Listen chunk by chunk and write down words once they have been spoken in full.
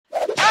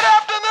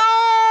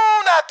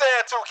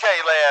in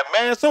 2K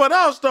land, man. So it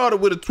all started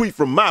with a tweet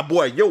from my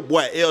boy, your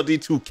boy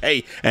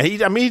LD2K, and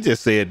he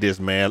just said this,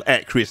 man,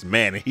 at Chris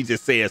Manning. He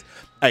just says,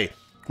 hey,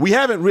 we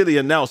haven't really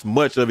announced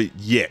much of it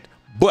yet,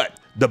 but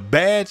the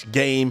badge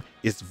game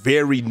is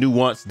very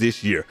nuanced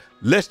this year.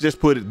 Let's just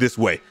put it this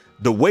way.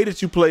 The way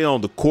that you play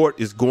on the court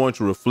is going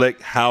to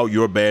reflect how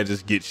your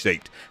badges get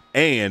shaped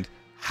and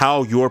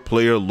how your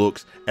player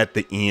looks at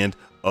the end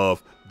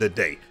of the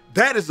day.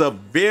 That is a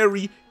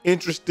very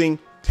interesting,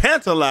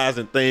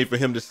 tantalizing thing for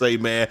him to say,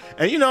 man.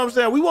 And you know what I'm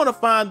saying? We want to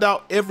find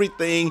out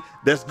everything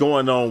that's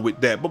going on with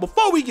that. But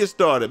before we get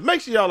started,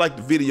 make sure y'all like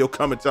the video,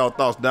 comment y'all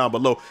thoughts down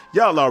below.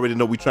 Y'all already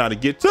know we trying to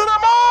get to the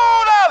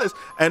moon, Alice.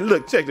 And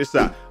look, check this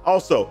out.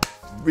 Also,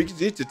 it's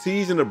the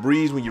tees and the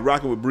breeze when you're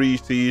rocking with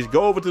Breeze Tees.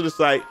 Go over to the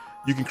site.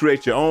 You can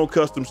create your own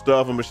custom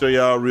stuff. I'm gonna show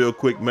y'all real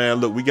quick, man.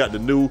 Look, we got the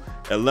new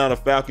Atlanta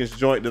Falcons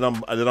joint that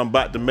I'm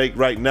about to make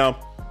right now.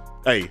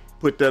 Hey,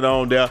 put that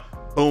on there.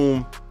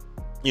 Boom.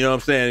 You know what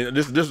I'm saying?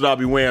 This is what I'll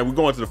be wearing. We're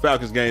going to the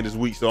Falcons game this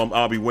week, so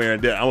I'll be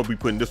wearing that. I'm gonna be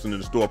putting this one in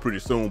the store pretty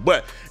soon.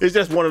 But it's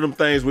just one of them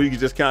things where you can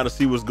just kind of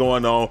see what's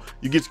going on.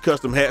 You get your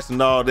custom hats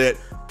and all that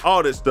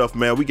stuff,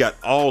 man. We got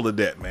all of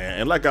that, man.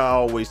 And like I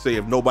always say,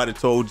 if nobody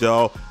told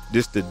y'all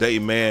this today,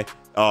 man,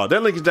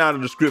 that link is down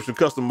in the description.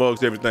 Custom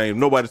mugs, everything. If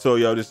nobody told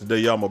y'all this today,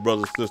 y'all my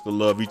brothers and sisters,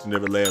 love each and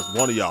every last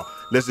one of y'all.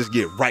 Let's just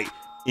get right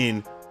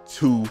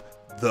into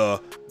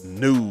the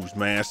news,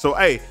 man. So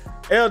hey,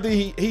 LD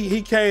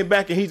he came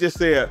back and he just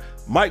said,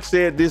 Mike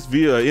said this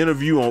via an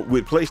interview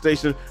with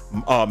PlayStation.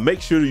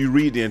 Make sure you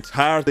read the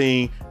entire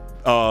thing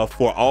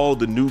for all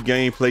the new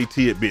gameplay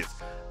tidbits.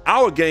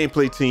 Our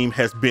gameplay team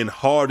has been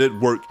hard at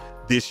work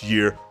this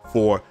year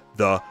for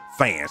the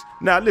fans.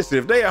 Now listen,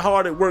 if they are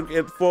hard at work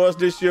for us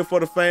this year for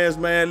the fans,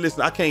 man,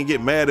 listen, I can't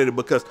get mad at it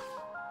because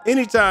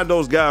anytime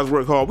those guys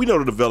work hard, we know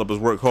the developers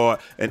work hard.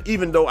 And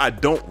even though I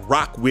don't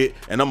rock with,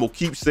 and I'm gonna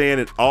keep saying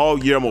it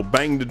all year, I'm gonna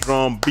bang the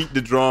drum, beat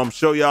the drum,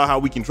 show y'all how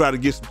we can try to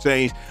get some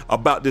change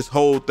about this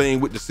whole thing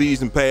with the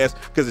season pass,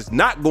 because it's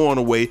not going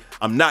away.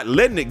 I'm not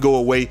letting it go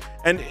away.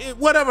 And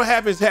whatever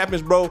happens,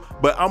 happens, bro.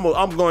 But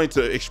I'm going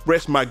to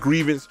express my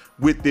grievance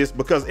with this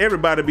because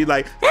everybody be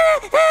like, if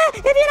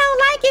you don't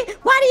like it,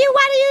 why do you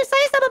say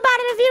something about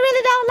it? If you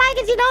really don't like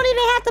it, you don't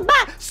even have to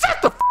buy.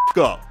 Shut the f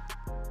up.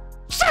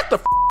 Shut the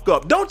f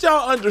up. Don't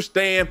y'all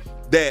understand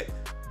that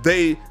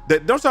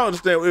don't y'all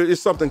understand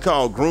it's something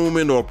called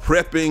grooming or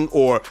prepping,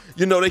 or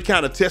you know, they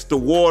kind of test the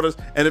waters,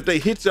 and if they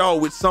hit y'all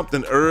with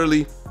something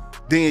early,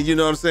 then you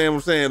know what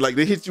I'm saying, like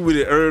they hit you with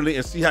it early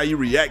and see how you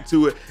react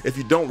to it. If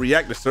you don't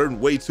react a certain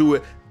way to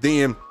it,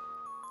 then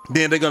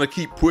they're gonna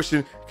keep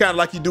pushing, kind of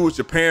like you do with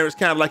your parents,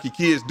 kind of like your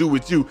kids do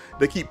with you.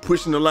 They keep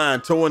pushing the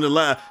line, towing the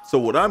line. So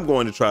what I'm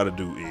going to try to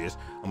do is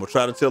I'm gonna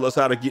try to tell us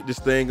how to get this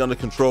thing under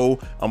control.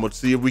 I'm gonna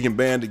see if we can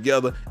band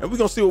together, and we're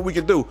gonna see what we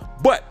can do.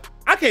 But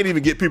I can't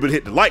even get people to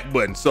hit the like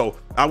button. So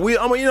you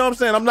know what I'm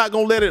saying? I'm not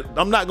gonna let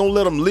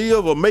them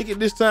live or make it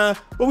this time,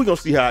 but we're gonna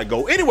see how it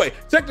go. Anyway,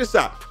 check this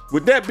out.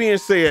 With that being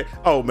said,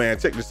 oh man,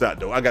 check this out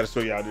though. I gotta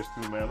show y'all this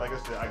too, man. Like I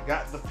said, I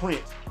got the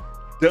print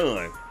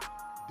done.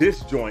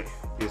 This joint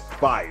is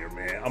fire,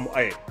 man.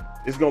 Hey,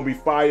 it's gonna be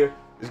fire.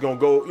 It's gonna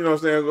go, you know what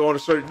I'm saying, go on the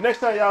shirt. Next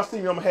time y'all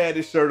see me, I'm gonna have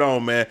this shirt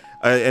on, man.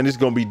 And it's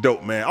gonna be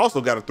dope, man.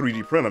 Also got a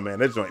 3D printer, man.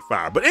 That joint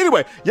fire. But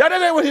anyway, y'all,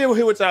 that ain't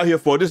what y'all here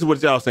for. This is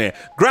what y'all saying.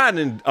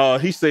 Grinding,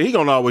 he said he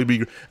gonna always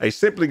be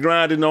simply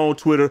grinding on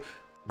Twitter,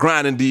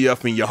 grinding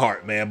DF in your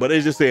heart, man. But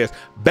it just says,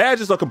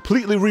 badges are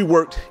completely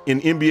reworked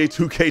in NBA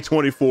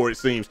 2K24, it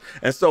seems.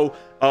 And so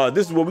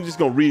this is what we're just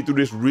gonna read through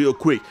this real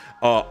quick.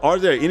 Are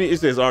there any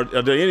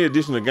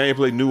additional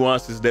gameplay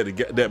nuances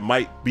that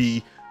might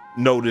be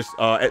noticed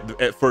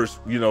at first,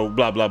 you know,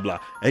 blah blah blah.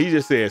 And he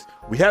just says,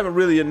 we haven't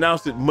really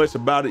announced it much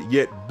about it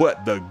yet,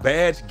 but the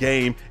badge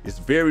game is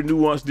very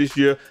nuanced this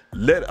year.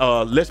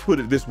 Let's put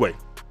it this way.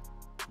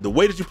 The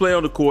way that you play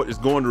on the court is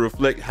going to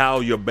reflect how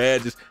your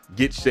badges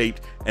get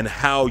shaped and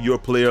how your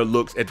player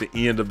looks at the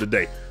end of the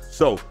day.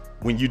 So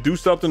when you do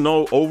something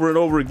over and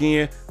over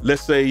again,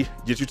 let's say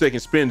that you're taking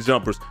spin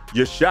jumpers,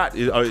 your shot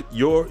is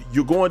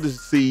you're going to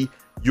see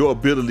your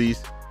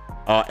abilities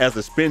as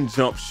a spin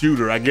jump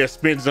shooter, I guess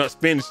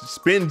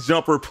spin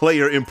jumper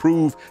player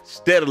improve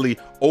steadily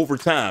over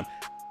time,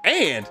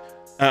 and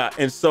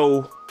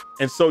so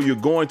you're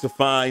going to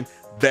find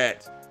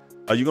that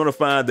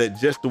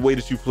just the way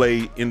that you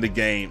play in the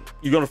game,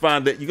 you're gonna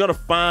find that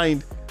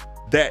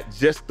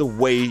just the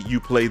way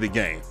you play the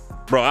game.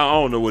 Bro, I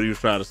don't know what he was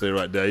trying to say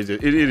right there.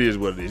 It is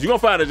what it is. You're gonna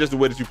find it just the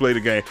way that you play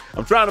the game.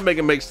 I'm trying to make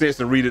it make sense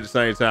and read it at the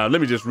same time.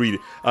 Let me just read it.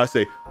 I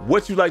say,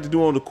 what you like to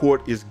do on the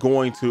court is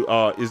going to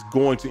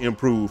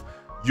improve.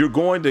 You're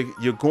going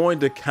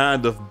to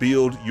kind of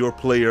build your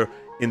player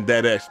in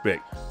that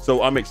aspect.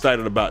 So I'm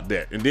excited about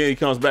that. And then he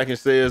comes back and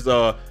says,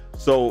 so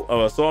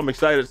I'm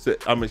excited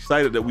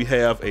that we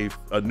have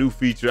a new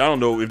feature. I don't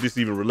know if this is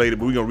even related,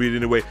 but we're gonna read it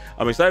anyway.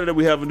 I'm excited that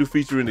we have a new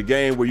feature in the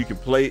game where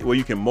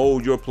you can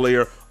mold your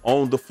player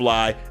on the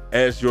fly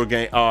as you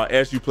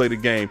play the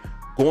game.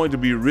 Going to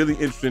be really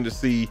interesting to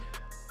see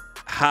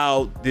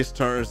how this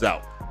turns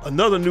out.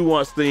 Another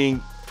nuanced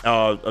thing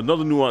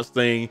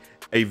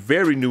A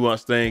very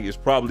nuanced thing is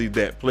probably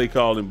that play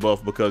calling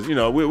buff, because, you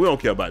know, we don't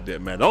care about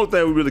that, man. The only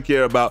thing we really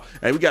care about,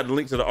 and we got the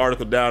link to the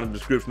article down in the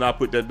description, I'll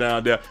put that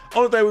down there.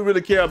 Only thing we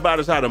really care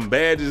about is how them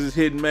badges is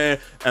hidden, man.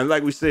 And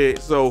like we said,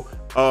 so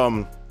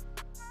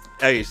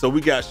hey, so we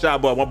got Shy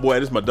Boy, my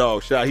boy, this is my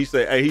dog, Shy. He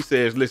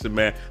says, listen,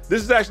 man,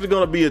 this is actually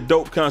gonna be a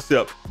dope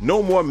concept.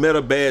 No more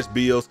meta badge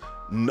bills,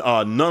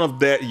 none of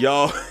that,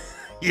 y'all.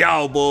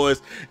 Y'all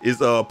boys is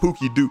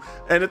Pookie Doo.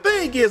 And the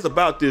thing is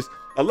about this,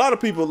 a lot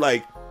of people,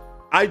 like,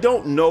 I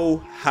don't know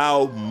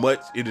how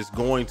much it is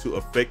going to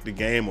affect the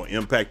game or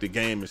impact the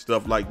game and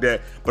stuff like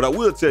that, but I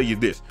will tell you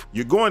this,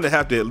 you're going to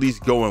have to at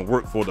least go and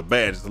work for the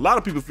badges. A lot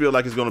of people feel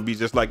like it's going to be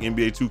just like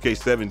NBA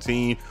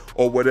 2K17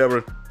 or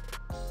whatever,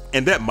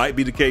 and that might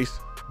be the case,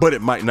 but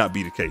it might not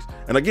be the case.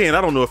 And again, I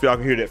don't know if y'all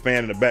can hear that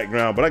fan in the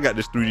background, but I got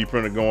this 3D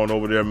printer going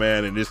over there,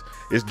 man, and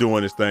it's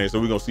doing its thing,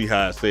 so we're gonna see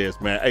how it says,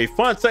 man. Hey,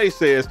 Fonte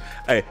says,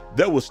 hey,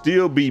 there will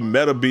still be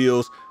meta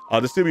bills.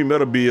 This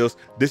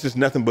is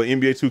nothing but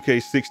NBA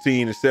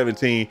 2K16 and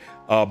 17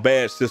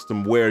 badge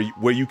system where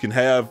you can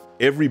have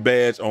every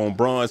badge on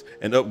bronze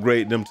and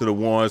upgrade them to the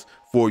ones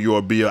for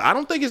your bill. I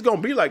don't think it's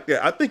gonna be like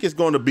that. I think it's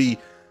gonna be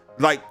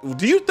like,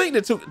 do you think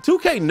that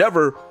 2K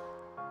never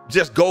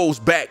just goes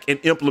back and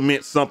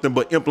implements something,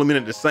 but implement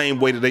it the same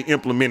way that they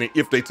implement it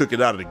if they took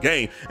it out of the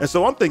game? And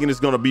so I'm thinking it's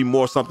gonna be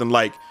more something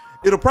like,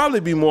 it'll probably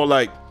be more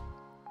like,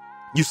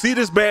 you see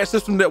this badge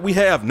system that we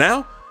have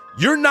now?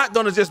 You're not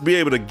gonna just be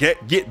able to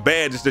get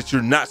badges that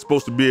you're not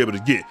supposed to be able to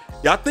get.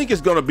 I think it's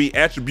gonna be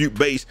attribute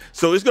based.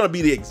 So it's gonna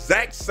be the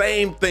exact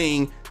same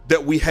thing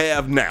that we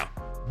have now,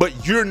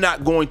 but you're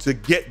not going to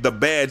get the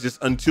badges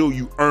until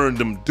you earn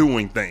them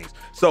doing things.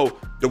 So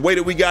the way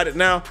that we got it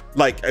now,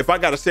 like if I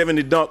got a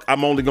 70 dunk,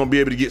 I'm only gonna be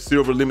able to get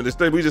silver limitless.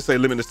 We just say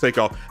limitless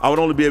takeoff. I would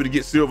only be able to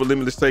get silver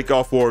limitless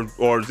takeoff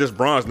or just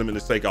bronze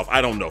limitless takeoff.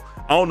 I don't know.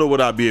 I don't know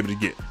what I'll be able to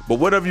get. But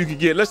whatever you can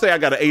get, let's say I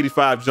got an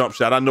 85 jump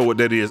shot. I know what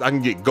that is. I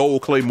can get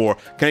gold Claymore.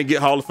 Can't get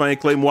Hall of Fame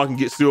Claymore. I can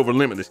get silver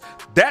limitless.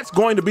 That's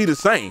going to be the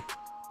same.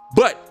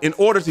 But in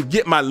order to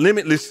get my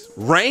limitless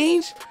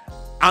range,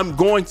 I'm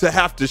going to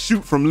have to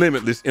shoot from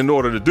limitless in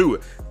order to do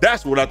it.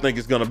 That's what I think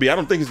it's gonna be. I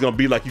don't think it's gonna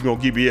be like you're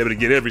gonna be able to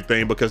get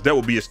everything, because that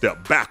would be a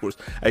step backwards.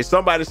 Hey,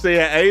 somebody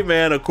saying, hey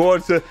man,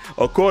 according to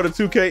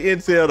 2K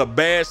Intel, the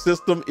badge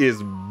system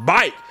is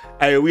bite.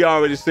 Hey, we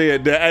already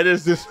said that. And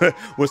it's just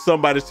when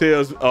somebody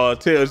tells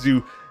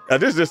you,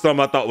 this is just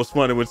something I thought was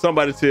funny. When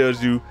somebody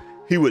tells you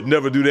he would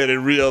never do that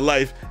in real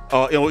life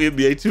on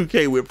NBA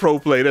 2K with pro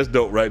play, that's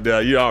dope right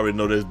there. You already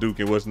know that's Duke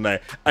and what's his name.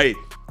 Hey,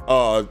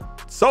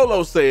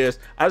 Solo says,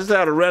 I just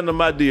had a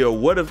random idea.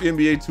 What if the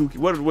way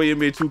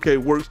NBA 2K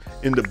works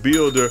in the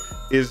builder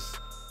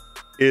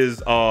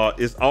is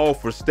all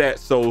for stats?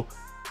 So,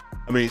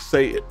 I mean,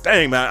 say,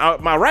 dang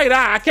man, my right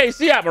eye, I can't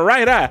see out my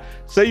right eye.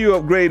 Say you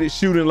upgraded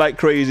shooting like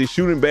crazy.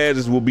 Shooting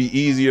badges will be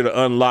easier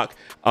to unlock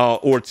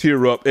or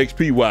tier up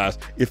XP wise.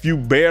 If you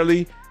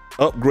barely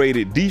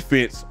upgraded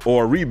defense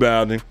or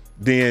rebounding,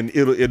 then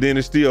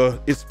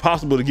it's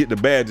possible to get the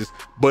badges,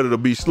 but it'll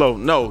be slow.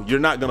 No, you're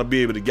not gonna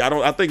be able to get,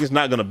 I think it's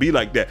not gonna be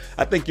like that.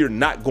 I think you're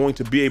not going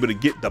to be able to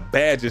get the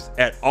badges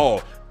at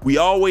all. We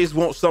always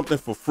want something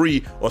for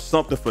free or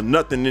something for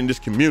nothing in this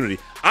community.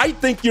 I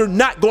think you're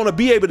not gonna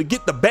be able to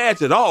get the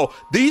badge at all.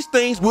 These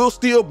things will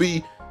still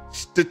be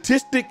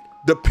statistic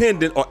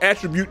dependent or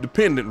attribute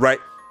dependent, right?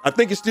 I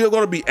think it's still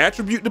gonna be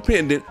attribute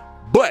dependent,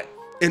 but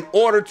in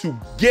order to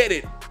get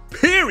it,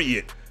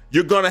 period,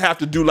 you're gonna have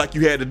to do like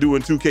you had to do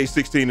in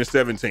 2K16 and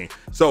 17.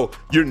 So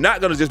you're not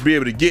gonna just be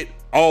able to get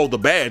all the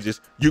badges.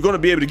 You're gonna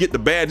be able to get the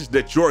badges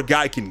that your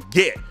guy can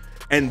get.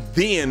 And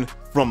then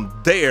from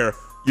there,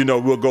 you know,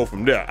 we'll go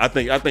from there. I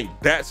think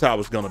that's how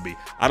it's gonna be.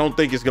 I don't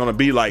think it's gonna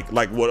be like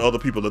what other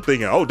people are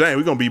thinking. Oh dang,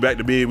 we're gonna be back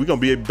to being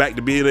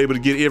able to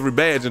get every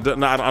badge. And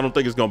no, I don't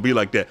think it's gonna be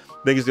like that.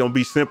 I think it's gonna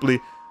be simply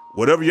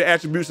whatever your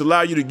attributes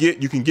allow you to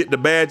get, you can get the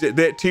badge at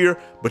that tier,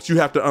 but you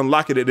have to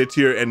unlock it at that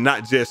tier and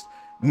not just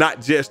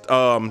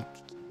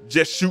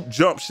shoot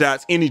jump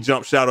shots, any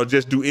jump shot, or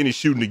just do any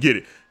shooting to get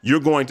it. You're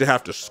going to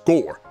have to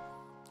score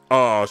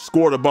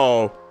the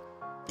ball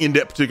in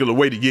that particular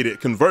way to get it.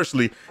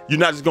 Conversely, you're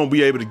not just going to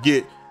be able to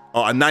get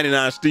a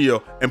 99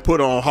 steal and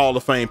put on Hall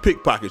of Fame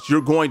pickpockets.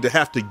 You're going to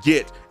have to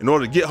get, in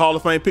order to get Hall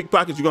of Fame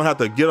pickpockets, you're gonna have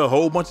to get a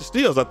whole bunch of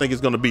steals, I think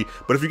it's gonna be.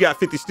 But if you got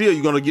 50 steal,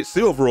 you're gonna get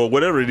silver or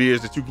whatever it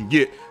is that you can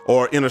get,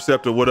 or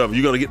intercept or whatever.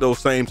 You're gonna get those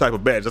same type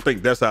of badges. I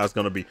think that's how it's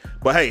gonna be.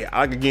 But hey,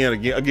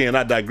 again,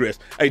 I digress.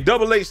 Hey,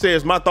 Double H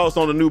says, my thoughts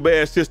on the new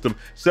badge system.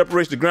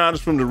 Separates the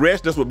grinders from the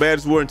rest. That's what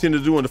badges were intended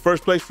to do in the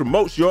first place.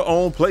 Promotes your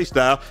own play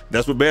style.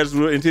 That's what badges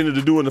were intended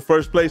to do in the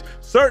first place.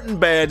 Certain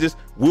badges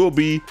will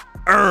be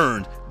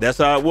earned. That's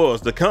how it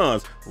was. The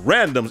cons,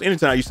 randoms.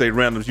 Anytime you say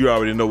randoms, you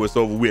already know it's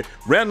over with.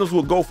 Randoms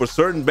will go for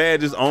certain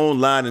badges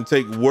online and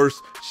take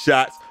worse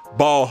shots,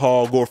 ball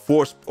hog, or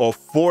force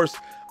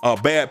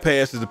bad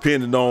passes,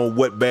 depending on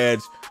what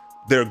badge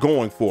they're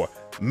going for.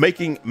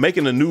 Making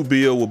a new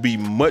build will be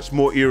much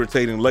more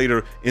irritating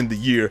later in the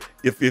year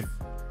if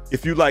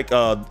you like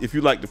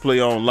to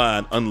play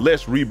online,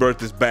 unless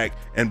Rebirth is back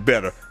and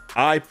better.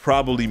 I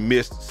probably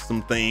missed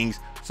some things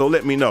So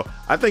let me know.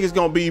 I think it's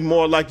gonna be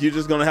more like you're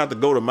just gonna have to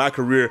go to My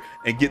Career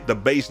and get the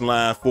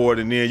baseline for it,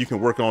 and then you can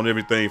work on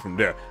everything from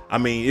there. I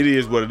mean, it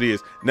is what it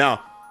is.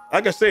 Now,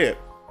 like I said,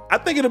 I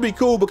think it'll be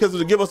cool because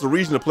it'll give us a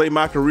reason to play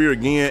My Career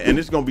again, and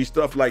it's gonna be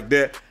stuff like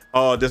that.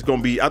 That's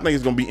gonna be, I think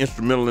it's gonna be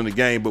instrumental in the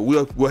game, but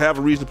we'll have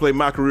a reason to play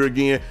My Career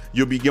again.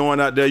 You'll be going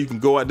out there, you can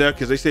go out there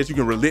because they said you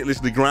can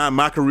relentlessly grind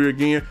My Career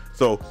again.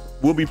 So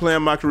we'll be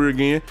playing My Career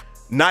again.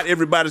 Not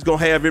everybody's gonna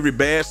have every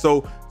badge,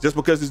 so just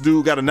because this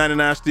dude got a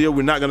 99 steal,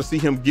 we're not gonna see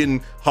him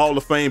getting Hall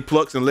of Fame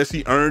plucks unless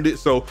he earned it.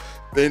 So,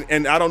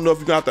 and I don't know if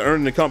you're gonna have to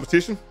earn it in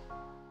competition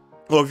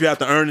or if you have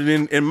to earn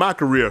it in My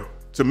Career.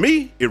 To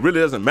me, it really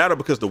doesn't matter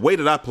because the way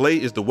that I play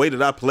is the way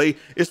that I play.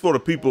 It's for the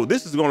people.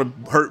 This is going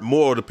to hurt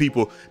more of the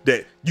people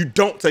that you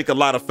don't take a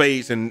lot of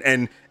fades and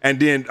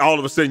then all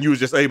of a sudden you was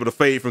just able to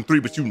fade from 3,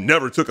 but you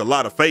never took a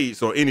lot of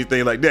fades or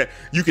anything like that.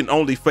 You can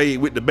only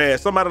fade with the badge.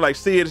 Somebody like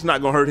Sid, it's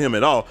not going to hurt him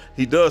at all.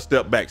 He does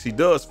step backs. He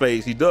does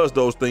fades. He does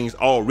those things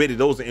already.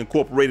 Those are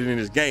incorporated in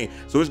his game.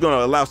 So it's going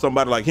to allow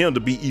somebody like him to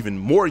be even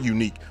more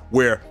unique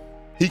where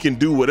he can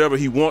do whatever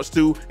he wants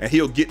to, and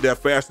he'll get there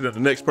faster than the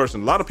next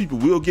person. A lot of people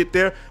will get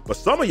there, but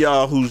some of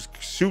y'all who's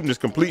shooting is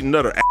complete and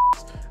utter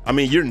ass. I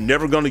mean, you're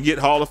never gonna get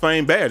Hall of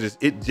Fame badges.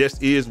 It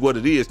just is what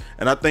it is.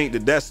 And I think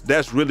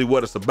that's really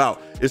what it's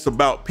about. It's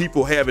about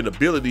people having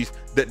abilities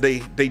that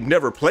they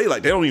never play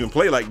like. They don't even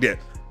play like that.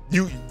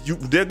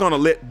 They're gonna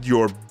let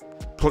your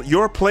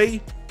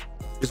play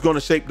is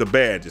gonna shape the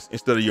badges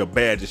instead of your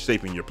badges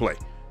shaping your play,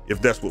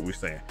 if that's what we're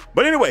saying.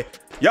 But anyway,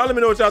 y'all let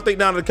me know what y'all think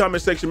down in the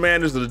comment section,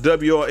 man. This is the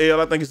W or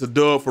L. I think it's a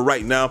dub for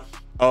right now.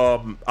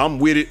 I'm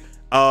with it.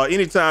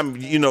 Anytime,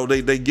 you know,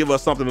 they give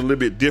us something a little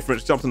bit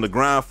different, something to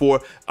grind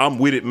for, I'm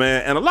with it,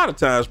 man. And a lot of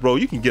times, bro,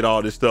 you can get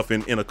all this stuff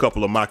in a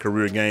couple of My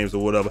Career games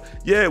or whatever.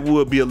 Yeah, it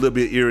would be a little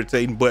bit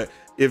irritating, but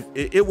if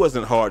it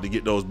wasn't hard to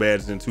get those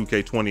badges in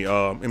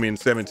 2K20, I mean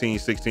 17,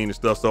 16 and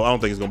stuff, so I don't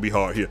think it's gonna be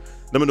hard here.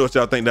 Let me know what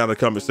y'all think down in the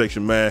comment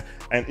section, man.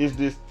 And is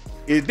this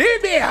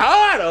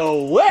hard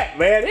or what,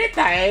 man? This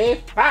thing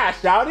is fire,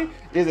 shawty.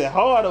 Is it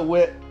hard or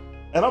what?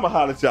 And I'm gonna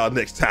holler at y'all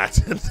next time.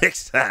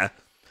 Next time.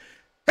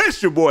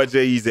 It's your boy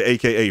Jay Easy,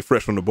 aka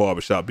Fresh from the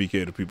Barbershop,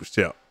 BK the People's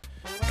Champ.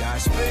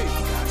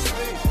 Godspeed.